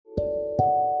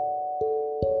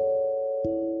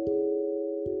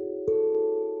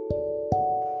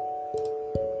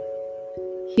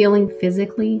Healing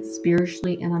physically,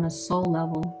 spiritually, and on a soul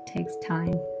level takes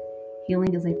time.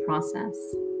 Healing is a process.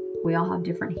 We all have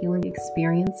different healing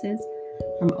experiences,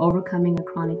 from overcoming a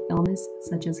chronic illness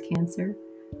such as cancer,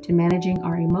 to managing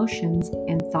our emotions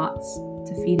and thoughts,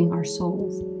 to feeding our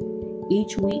souls.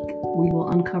 Each week, we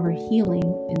will uncover healing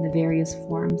in the various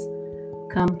forms.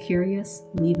 Come curious,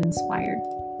 leave inspired.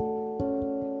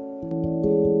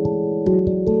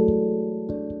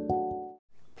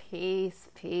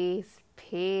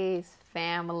 Peace,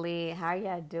 family. How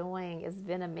y'all doing? It's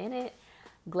been a minute.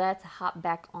 Glad to hop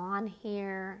back on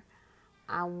here.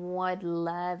 I would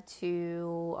love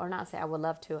to, or not say I would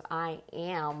love to, I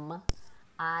am.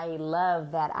 I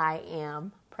love that I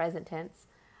am, present tense,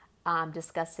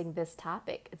 discussing this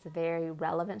topic. It's a very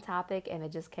relevant topic, and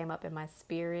it just came up in my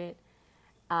spirit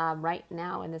right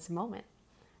now in this moment.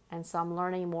 And so I'm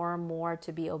learning more and more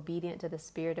to be obedient to the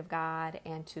Spirit of God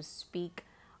and to speak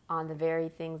on the very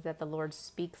things that the Lord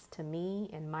speaks to me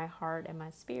in my heart and my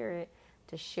spirit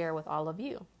to share with all of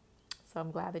you. So I'm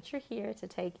glad that you're here to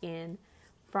take in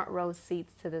front row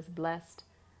seats to this blessed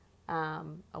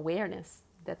awareness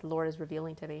that the Lord is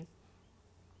revealing to me.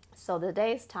 So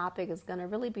today's topic is going to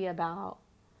really be about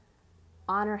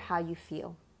honor how you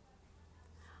feel.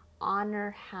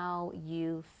 Honor how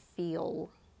you feel.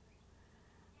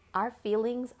 Our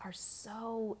feelings are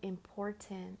so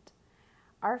important.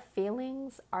 Our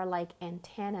feelings are like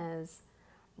antennas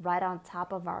right on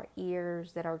top of our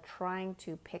ears that are trying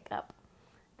to pick up,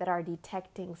 that are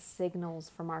detecting signals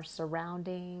from our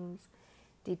surroundings,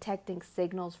 detecting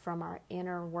signals from our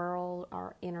inner world,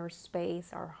 our inner space,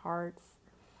 our hearts.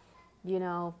 You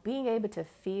know, being able to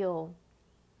feel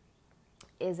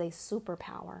is a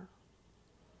superpower.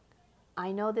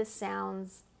 I know this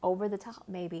sounds over the top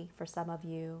maybe for some of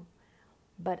you,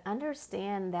 but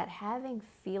understand that having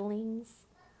feelings,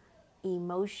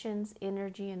 emotions,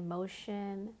 energy, and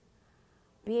motion,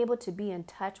 be able to be in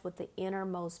touch with the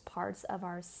innermost parts of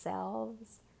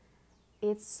ourselves,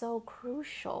 it's so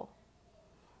crucial.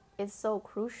 It's so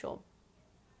crucial.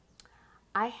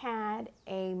 I had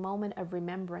a moment of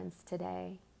remembrance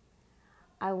today.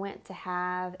 I went to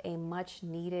have a much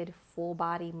needed full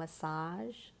body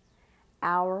massage,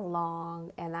 hour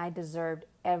long, and I deserved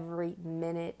every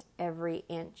minute, every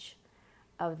inch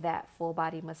of that full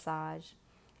body massage.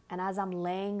 And as I'm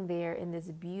laying there in this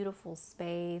beautiful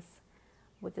space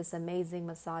with this amazing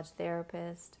massage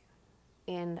therapist,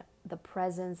 in the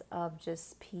presence of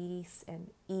just peace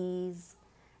and ease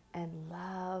and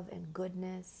love and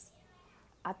goodness,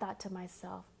 I thought to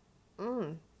myself,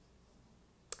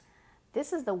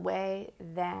 this is the way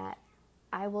that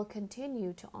I will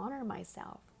continue to honor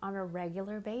myself on a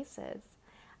regular basis.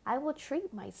 I will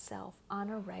treat myself on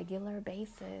a regular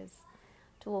basis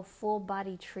to a full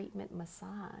body treatment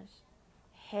massage,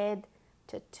 head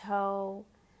to toe,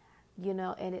 you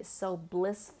know, and it's so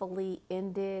blissfully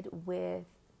ended with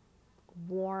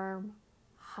warm,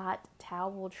 hot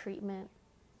towel treatment.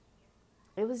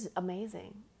 It was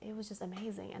amazing. It was just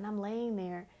amazing. And I'm laying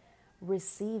there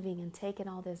receiving and taking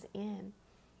all this in.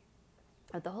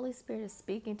 What the Holy Spirit is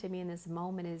speaking to me in this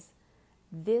moment is,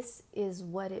 this is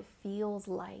what it feels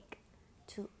like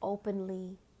to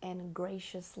openly and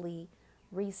graciously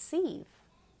receive.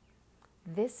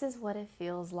 This is what it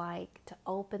feels like to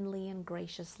openly and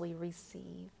graciously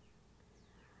receive.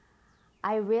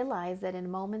 I realize that in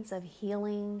moments of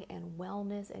healing and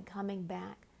wellness and coming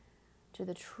back to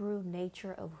the true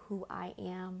nature of who I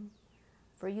am,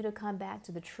 for you to come back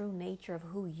to the true nature of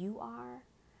who you are,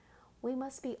 we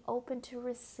must be open to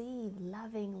receive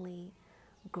lovingly,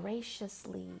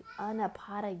 graciously,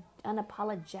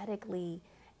 unapologetically,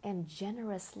 and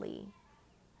generously.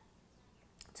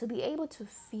 To be able to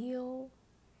feel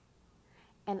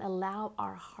and allow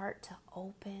our heart to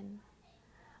open,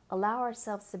 allow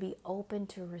ourselves to be open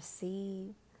to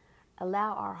receive,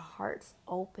 allow our hearts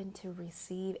open to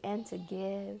receive and to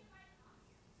give.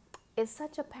 It's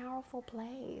such a powerful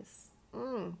place.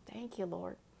 Thank you,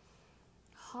 Lord.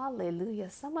 Hallelujah.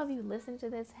 Some of you listening to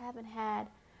this haven't had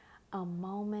a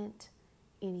moment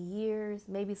in years,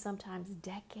 maybe sometimes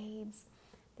decades,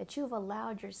 that you've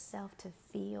allowed yourself to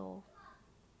feel,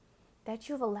 that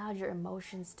you've allowed your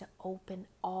emotions to open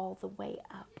all the way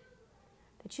up,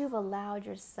 that you've allowed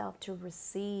yourself to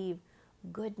receive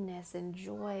goodness and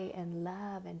joy and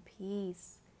love and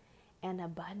peace and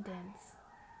abundance.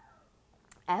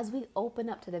 As we open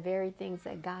up to the very things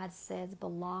that God says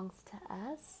belongs to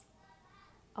us,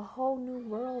 a whole new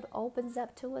world opens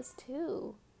up to us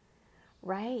too,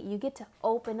 right? You get to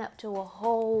open up to a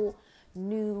whole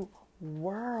new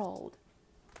world,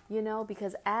 you know,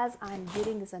 because as I'm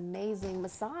getting this amazing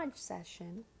massage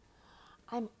session,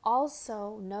 I'm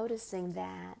also noticing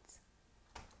that,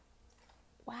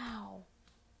 wow,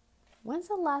 when's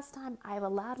the last time I've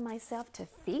allowed myself to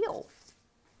feel?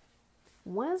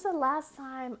 When's the last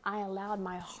time I allowed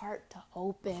my heart to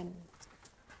open?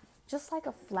 Just like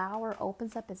a flower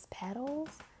opens up its petals,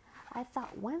 I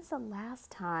thought, when's the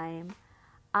last time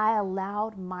I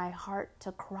allowed my heart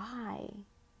to cry?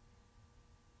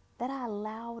 That I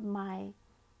allowed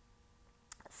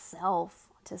myself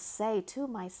to say to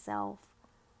myself,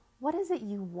 what is it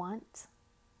you want?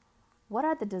 What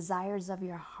are the desires of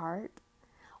your heart?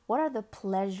 What are the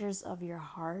pleasures of your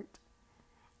heart?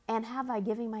 And have I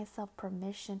given myself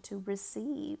permission to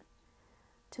receive,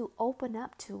 to open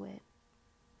up to it?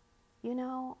 You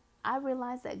know, I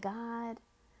realize that God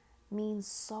means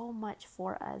so much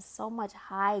for us, so much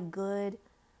high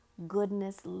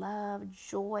goodness, love,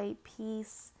 joy,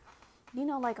 peace. You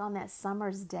know, like on that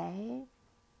summer's day,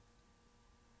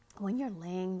 when you're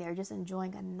laying there just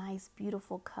enjoying a nice,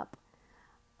 beautiful cup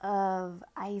of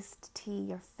iced tea,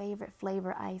 your favorite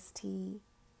flavor iced tea,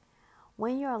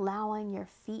 when you're allowing your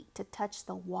feet to touch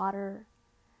the water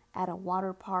at a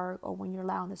water park, or when you're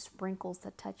allowing the sprinkles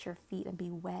to touch your feet and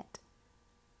be wet,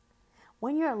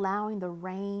 when you're allowing the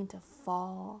rain to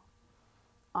fall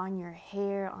on your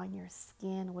hair, on your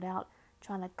skin, without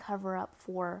trying to cover up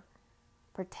for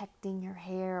protecting your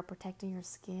hair or protecting your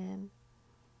skin.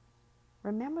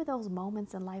 Remember those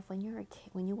moments in life when you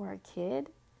were a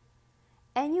kid,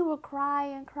 and you would cry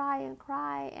and cry and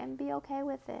cry and be okay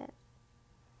with it.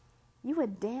 You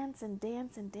would dance and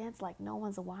dance and dance like no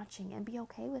one's watching and be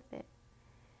okay with it.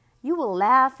 You will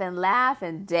laugh and laugh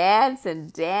and dance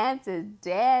and dance and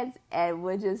dance and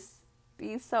would just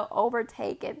be so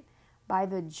overtaken by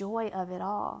the joy of it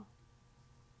all.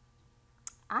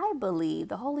 I believe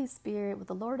the Holy Spirit, what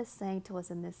the Lord is saying to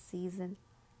us in this season,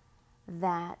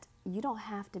 that you don't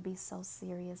have to be so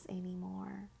serious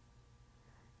anymore.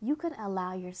 You can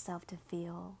allow yourself to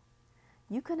feel.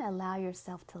 You can allow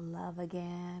yourself to love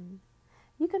again.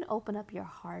 You can open up your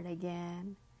heart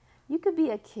again. You could be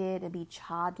a kid and be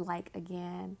childlike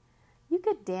again. You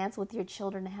could dance with your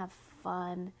children and have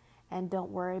fun and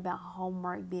don't worry about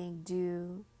homework being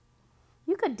due.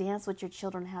 You could dance with your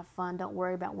children and have fun. Don't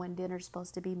worry about when dinner's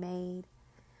supposed to be made.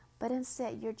 But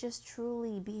instead, you're just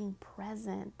truly being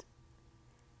present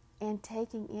and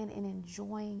taking in and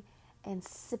enjoying and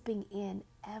sipping in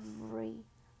every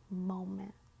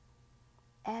moment,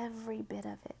 every bit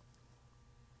of it.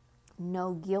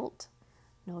 No guilt,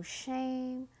 no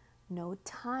shame, no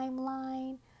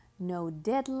timeline, no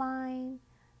deadline,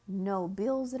 no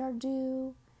bills that are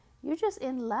due. You're just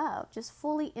in love, just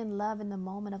fully in love in the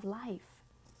moment of life.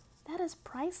 That is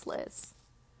priceless.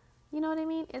 You know what I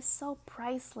mean? It's so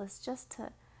priceless just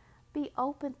to be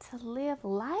open to live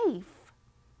life.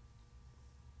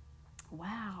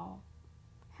 Wow.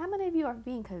 How many of you are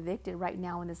being convicted right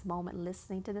now in this moment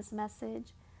listening to this message?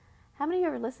 How many of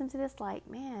you are listening to this like,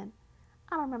 man,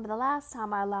 I don't remember the last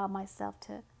time I allowed myself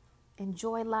to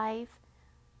enjoy life,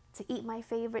 to eat my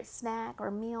favorite snack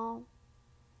or meal,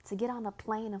 to get on a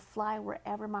plane and fly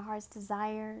wherever my heart's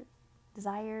desires,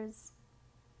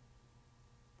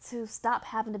 to stop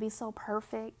having to be so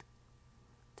perfect,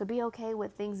 to be okay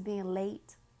with things being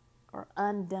late or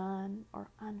undone or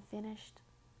unfinished.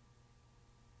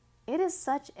 It is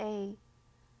such a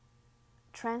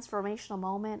transformational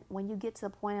moment when you get to a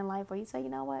point in life where you say, you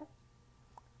know what?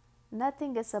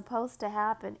 Nothing is supposed to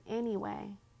happen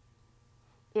anyway.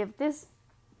 If this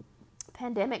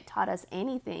pandemic taught us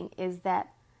anything, is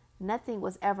that nothing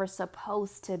was ever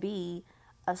supposed to be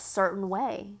a certain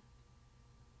way,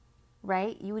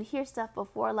 right? You would hear stuff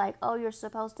before like, oh, you're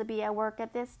supposed to be at work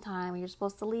at this time, you're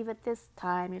supposed to leave at this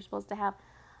time, you're supposed to have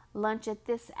lunch at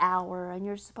this hour, and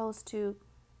you're supposed to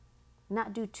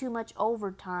not do too much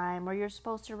overtime, or you're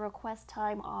supposed to request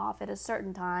time off at a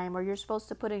certain time, or you're supposed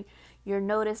to put in your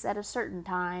notice at a certain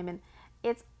time. And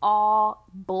it's all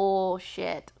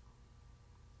bullshit.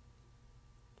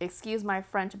 Excuse my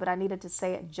French, but I needed to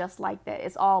say it just like that.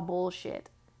 It's all bullshit.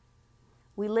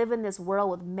 We live in this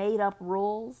world with made up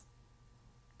rules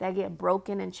that get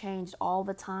broken and changed all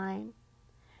the time.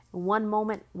 One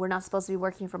moment we're not supposed to be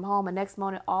working from home, and next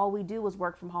moment all we do is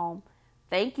work from home.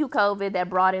 Thank you, COVID, that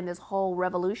brought in this whole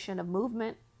revolution of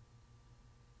movement.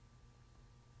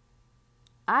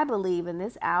 I believe in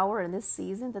this hour, in this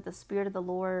season, that the Spirit of the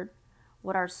Lord,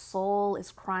 what our soul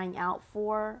is crying out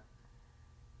for,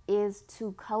 is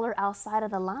to color outside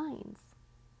of the lines.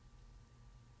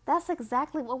 That's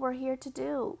exactly what we're here to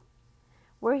do.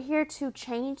 We're here to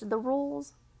change the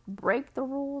rules, break the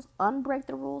rules, unbreak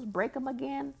the rules, break them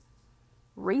again,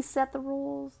 reset the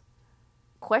rules.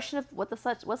 Question of what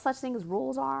such thing as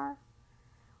rules are.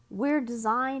 We're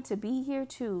designed to be here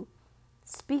to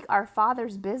speak our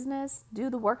Father's business, do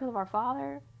the work of our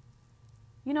Father.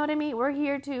 You know what I mean? We're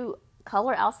here to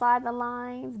color outside the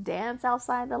lines, dance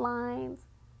outside the lines.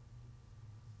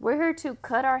 We're here to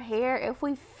cut our hair if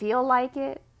we feel like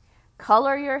it,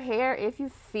 color your hair if you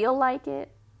feel like it,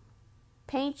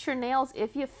 paint your nails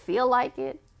if you feel like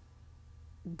it.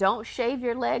 Don't shave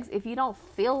your legs if you don't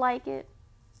feel like it.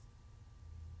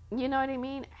 You know what I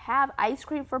mean? Have ice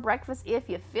cream for breakfast if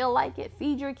you feel like it.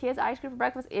 Feed your kids ice cream for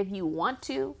breakfast if you want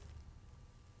to.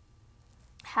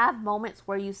 Have moments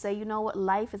where you say, you know what?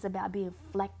 Life is about being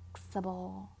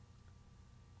flexible.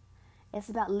 It's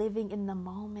about living in the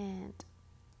moment.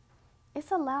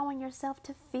 It's allowing yourself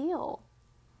to feel.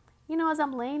 You know, as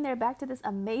I'm laying there, back to this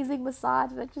amazing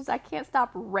massage that I can't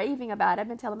stop raving about it. I've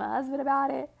been telling my husband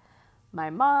about it. My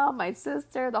mom, my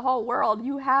sister, the whole world.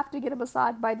 You have to get a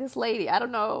massage by this lady. I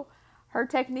don't know. Her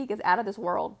technique is out of this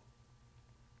world.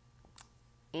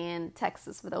 In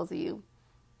Texas, for those of you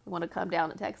who want to come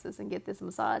down to Texas and get this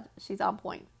massage, she's on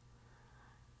point.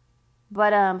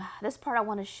 But this part I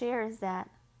want to share is that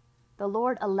the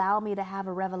Lord allowed me to have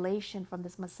a revelation from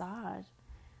this massage.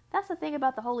 That's the thing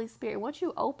about the Holy Spirit. Once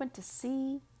you open to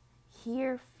see,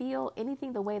 hear, feel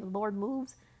anything the way the Lord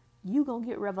moves, you gonna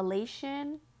get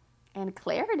revelation and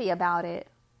clarity about it.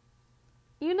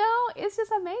 You know, it's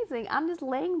just amazing. I'm just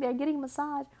laying there getting a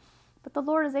massage, but the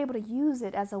Lord is able to use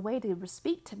it as a way to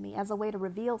speak to me, as a way to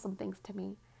reveal some things to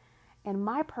me. And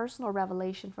my personal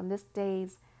revelation from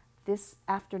this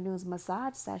afternoon's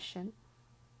massage session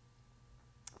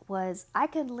was I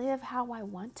can live how I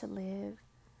want to live,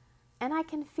 and I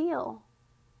can feel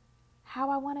how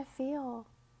I want to feel.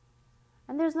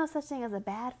 And there's no such thing as a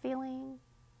bad feeling,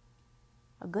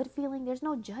 a good feeling. There's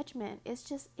no judgment. It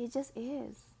just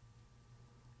is.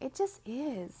 It just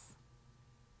is.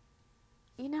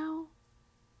 You know,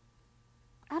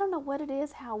 I don't know what it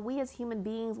is, how we as human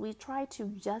beings, we try to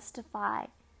justify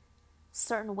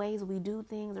certain ways we do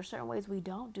things or certain ways we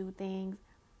don't do things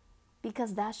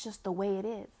because that's just the way it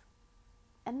is.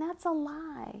 And that's a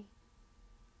lie.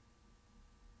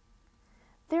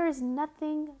 There is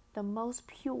nothing the most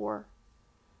pure,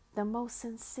 the most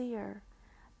sincere,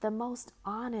 the most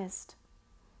honest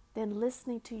than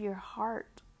listening to your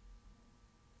heart,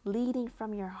 leading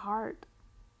from your heart,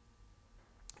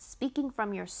 speaking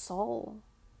from your soul,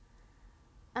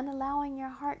 and allowing your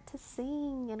heart to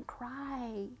sing and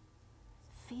cry.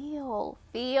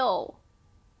 Feel.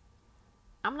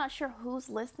 I'm not sure who's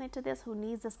listening to this, who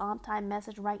needs this on-time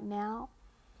message right now,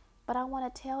 but I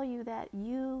want to tell you that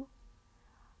you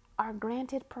are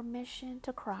granted permission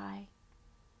to cry.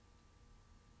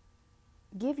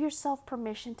 Give yourself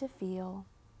permission to feel.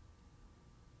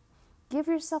 Give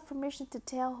yourself permission to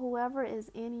tell whoever is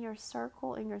in your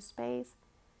circle, in your space,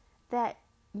 that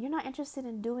you're not interested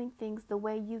in doing things the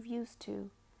way you've used to,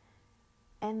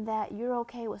 and that you're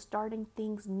okay with starting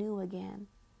things new again.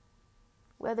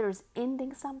 Whether it's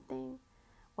ending something,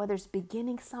 whether it's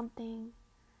beginning something,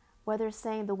 whether it's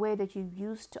saying the way that you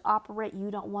used to operate, you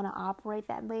don't want to operate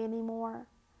that way anymore.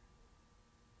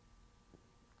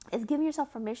 It's giving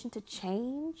yourself permission to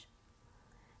change.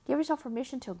 Give yourself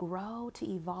permission to grow, to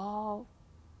evolve,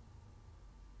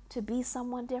 to be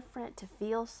someone different, to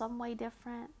feel some way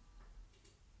different.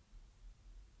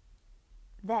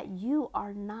 That you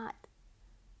are not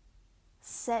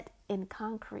set in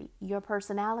concrete. Your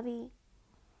personality,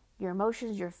 your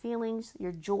emotions, your feelings,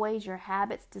 your joys, your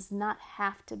habits does not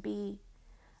have to be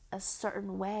a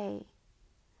certain way.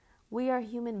 We are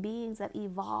human beings that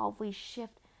evolve, we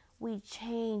shift, we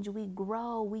change, we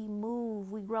grow, we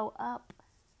move, we grow up.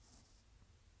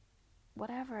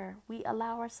 Whatever, we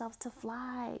allow ourselves to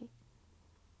fly.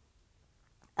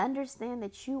 Understand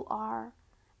that you are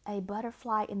a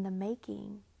butterfly in the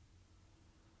making.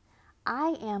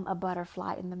 I am a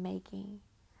butterfly in the making.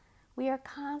 We are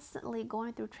constantly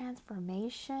going through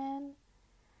transformation.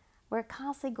 We're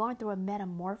constantly going through a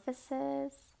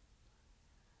metamorphosis.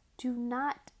 Do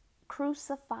not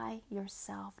crucify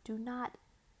yourself. Do not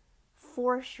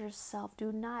force yourself.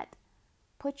 Do not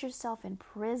put yourself in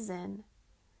prison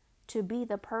to be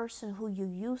the person who you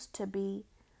used to be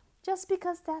just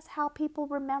because that's how people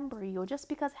remember you, or just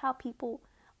because how people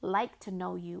like to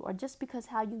know you, or just because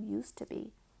how you used to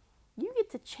be. You get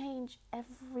to change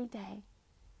every day,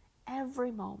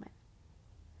 every moment.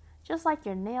 Just like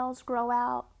your nails grow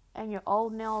out and your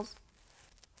old nails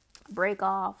break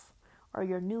off, or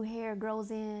your new hair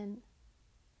grows in,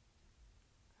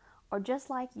 or just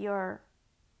like your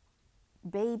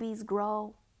babies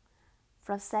grow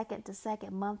from second to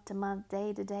second, month to month,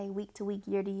 day to day, week to week,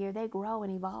 year to year, they grow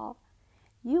and evolve.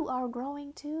 You are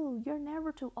growing too. You're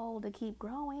never too old to keep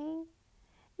growing.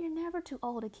 You're never too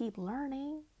old to keep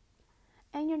learning.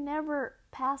 And you're never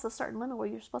past a certain limit where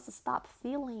you're supposed to stop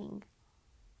feeling.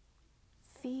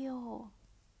 Feel.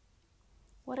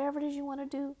 Whatever it is you want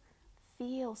to do,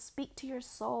 feel. Speak to your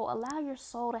soul. Allow your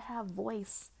soul to have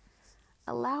voice.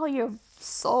 Allow your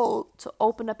soul to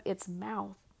open up its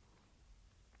mouth.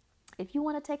 If you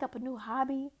want to take up a new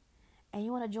hobby and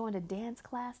you want to join a dance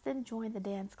class, then join the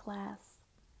dance class.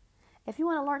 If you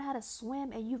want to learn how to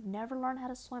swim and you've never learned how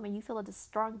to swim and you feel a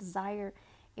strong desire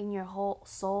in your whole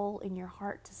soul, in your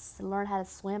heart to learn how to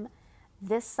swim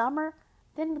this summer,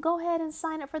 then go ahead and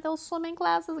sign up for those swimming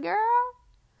classes, girl.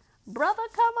 Brother,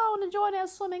 come on and join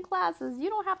those swimming classes. You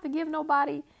don't have to give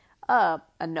nobody a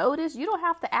notice. You don't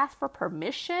have to ask for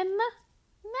permission.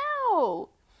 No.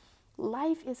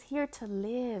 Life is here to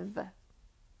live.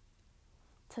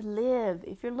 To live.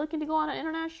 If you're looking to go on an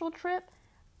international trip,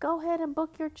 go ahead and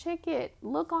book your ticket.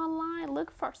 Look online.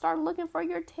 Start looking for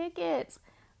your tickets.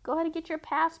 Go ahead and get your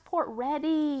passport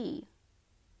ready.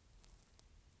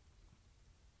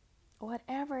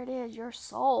 Whatever it is, your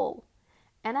soul.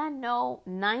 And I know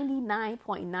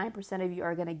 99.9% of you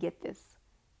are going to get this.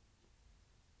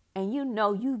 And you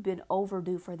know you've been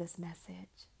overdue for this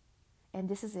message. And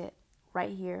this is it,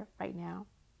 right here, right now.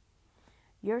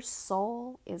 Your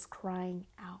soul is crying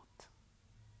out.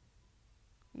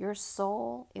 Your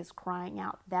soul is crying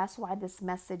out. That's why this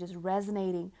message is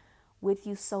resonating with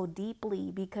you so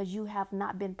deeply, because you have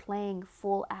not been playing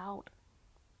full out.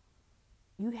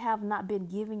 You have not been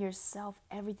giving yourself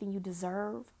everything you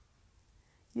deserve.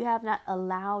 You have not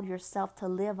allowed yourself to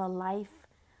live a life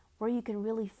where you can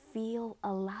really feel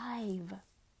alive.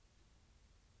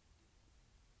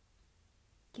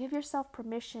 Give yourself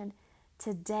permission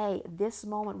today, this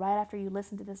moment, right after you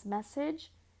listen to this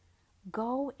message.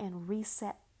 Go and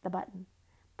reset the button.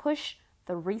 Push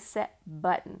the reset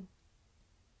button.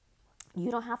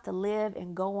 You don't have to live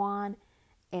and go on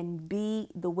and be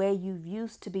the way you've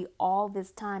used to be all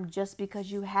this time just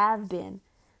because you have been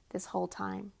this whole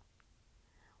time.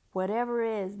 Whatever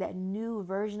it is, that new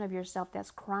version of yourself that's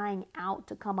crying out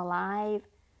to come alive,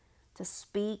 to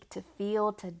speak, to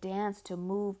feel, to dance, to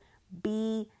move,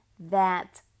 be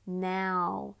that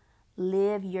now.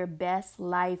 Live your best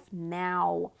life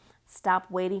now. Stop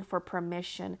waiting for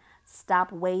permission.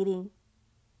 Stop waiting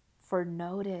for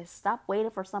notice. Stop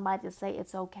waiting for somebody to say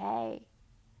it's okay.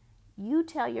 You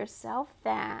tell yourself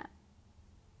that.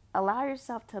 Allow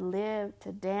yourself to live,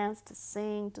 to dance, to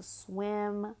sing, to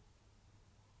swim,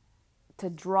 to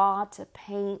draw, to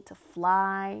paint, to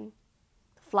fly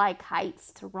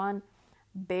kites, to run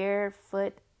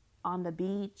barefoot on the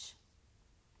beach.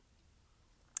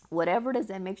 Whatever it is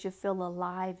that makes you feel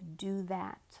alive, do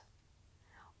that.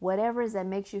 Whatever it is that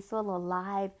makes you feel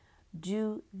alive,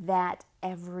 do that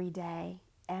every day,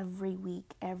 every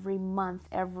week, every month,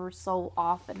 ever so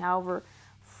often, however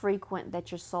frequent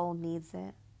that your soul needs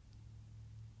it.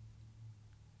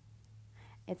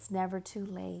 It's never too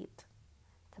late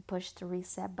to push the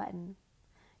reset button.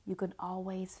 You can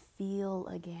always feel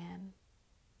again.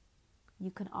 You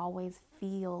can always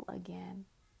feel again.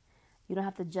 You don't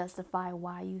have to justify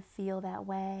why you feel that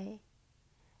way.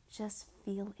 Just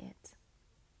feel it.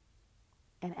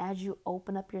 And as you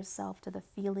open up yourself to the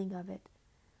feeling of it,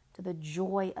 to the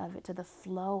joy of it, to the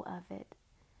flow of it,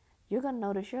 you're going to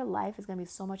notice your life is going to be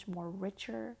so much more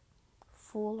richer,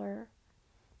 fuller.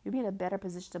 You'll be in a better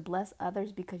position to bless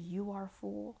others because you are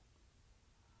full.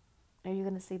 And you're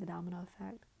going to see the domino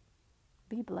effect.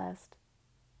 Be blessed.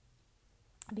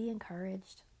 Be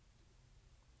encouraged.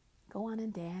 Go on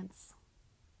and dance.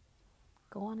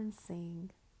 Go on and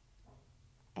sing.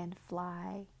 And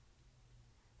fly.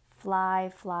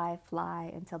 Fly, fly,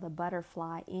 fly until the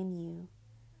butterfly in you,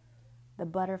 the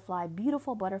butterfly,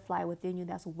 beautiful butterfly within you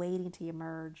that's waiting to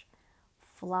emerge.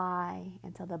 Fly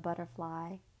until the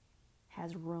butterfly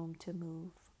has room to move.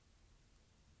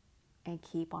 And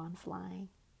keep on flying.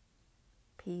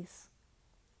 Peace,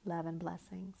 love, and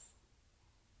blessings.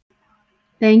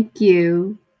 Thank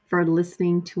you for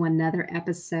listening to another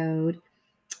episode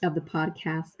of the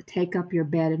podcast, Take Up Your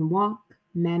Bed and Walk,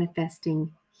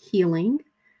 Manifesting Healing.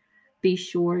 Be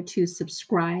sure to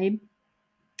subscribe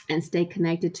and stay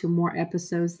connected to more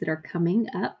episodes that are coming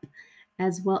up,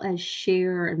 as well as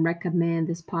share and recommend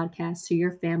this podcast to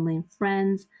your family and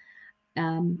friends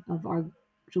so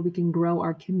we can grow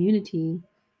our community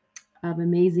of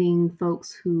amazing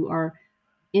folks who are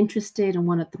interested and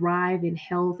want to thrive in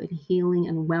health and healing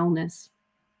and wellness.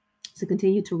 So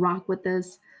continue to rock with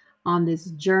us on this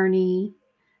journey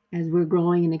as we're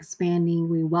growing and expanding.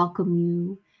 We welcome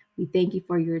you. We thank you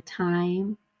for your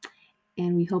time.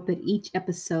 And we hope that each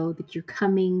episode that you're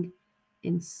coming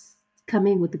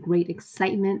with great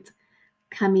excitement,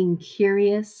 coming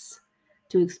curious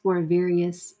to explore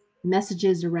various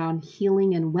messages around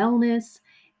healing and wellness,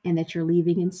 and that you're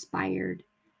leaving inspired.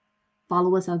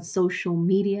 Follow us on social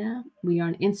media. We are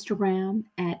on Instagram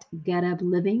at GetUp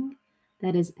Living.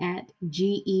 That is at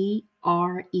GEREBLIVING.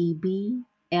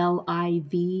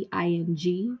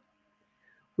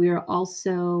 We are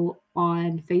also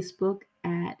on Facebook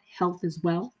at Health is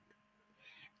Wealth.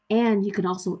 And you can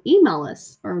also email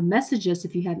us or message us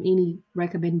if you have any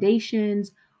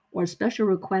recommendations or special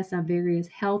requests on various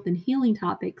health and healing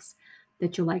topics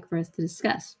that you'd like for us to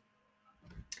discuss.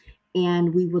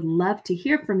 And we would love to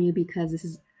hear from you because this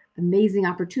is an amazing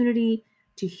opportunity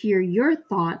to hear your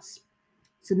thoughts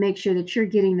to make sure that you're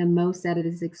getting the most out of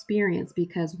this experience,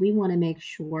 because we want to make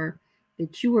sure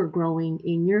that you are growing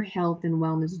in your health and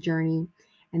wellness journey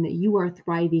and that you are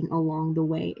thriving along the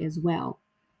way as well.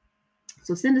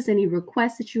 So send us any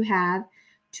requests that you have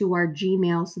to our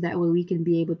Gmail so that way we can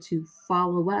be able to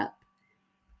follow up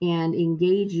and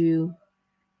engage you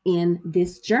in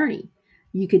this journey.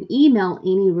 You can email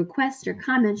any requests or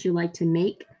comments you'd like to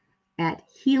make at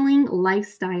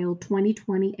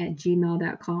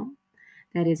healinglifestyle2020@gmail.com.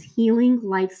 That is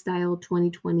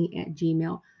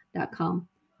healinglifestyle2020@gmail.com.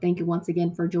 Thank you once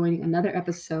again for joining another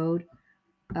episode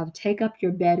of Take Up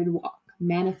Your Bed and Walk,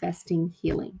 Manifesting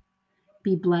Healing.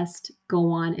 Be blessed,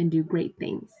 go on, and do great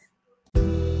things.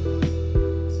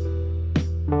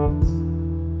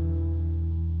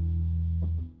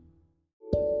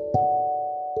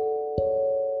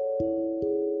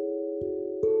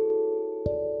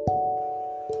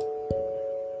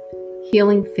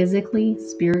 Healing physically,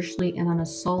 spiritually, and on a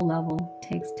soul level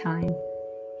takes time.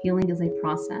 Healing is a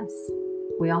process.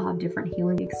 We all have different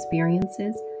healing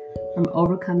experiences, from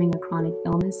overcoming a chronic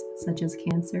illness such as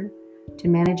cancer, to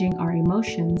managing our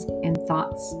emotions and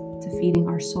thoughts, to feeding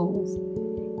our souls.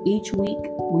 Each week,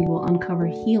 we will uncover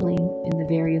healing in the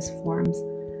various forms.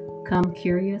 Come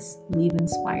curious, leave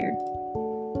inspired.